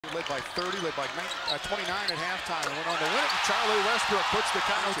led by 30, led by 29 at halftime, and went on to win it. Charlie Westbrook puts the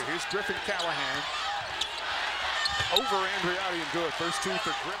counter. Here's Griffin Callahan. Over Andriotti and good. First two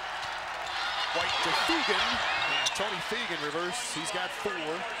for Griffin. White to Fegan. And Tony Fegan reverse. He's got 4.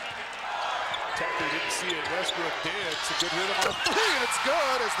 Tucker didn't see it. Westbrook did. It's a good rhythm on a 3, and it's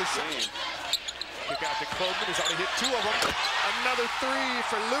good as the shot. Kick out to Krogman. He's already hit 2 of them. Another 3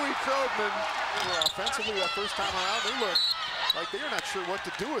 for Louie Krogman. Offensively, that first time around, they look like they're not sure what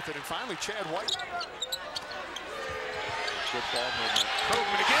to do with it. And finally, Chad White. Good ball movement.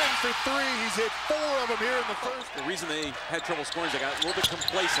 Krogman again for 3. He's hit 4 of them here in the first. The reason they had trouble scoring is they got a little bit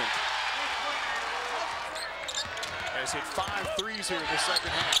complacent. Has hit 5 threes here in the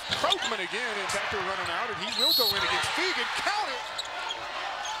second half. Krogman again, and Tucker running out, and he will go in against Fegan. Count it!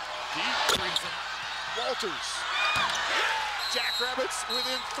 Deep 3 from Wolters. Jackrabbits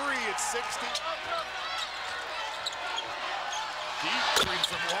within 3 at 60. Deep 3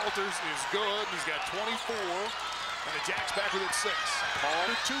 from Wolters is good. He's got 24. And the Jacks back within 6.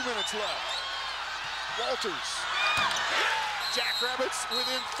 Under 2 minutes left. Wolters. Jackrabbits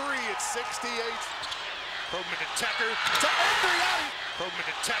within 3 at 68. Krogman to Tucker to Andriotti. Krogman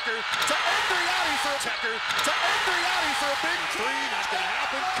to Tucker to Andriotti for a Tucker to Andriotti for a big 3. Not going to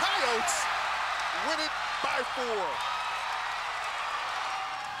happen. Coyotes win it by 4.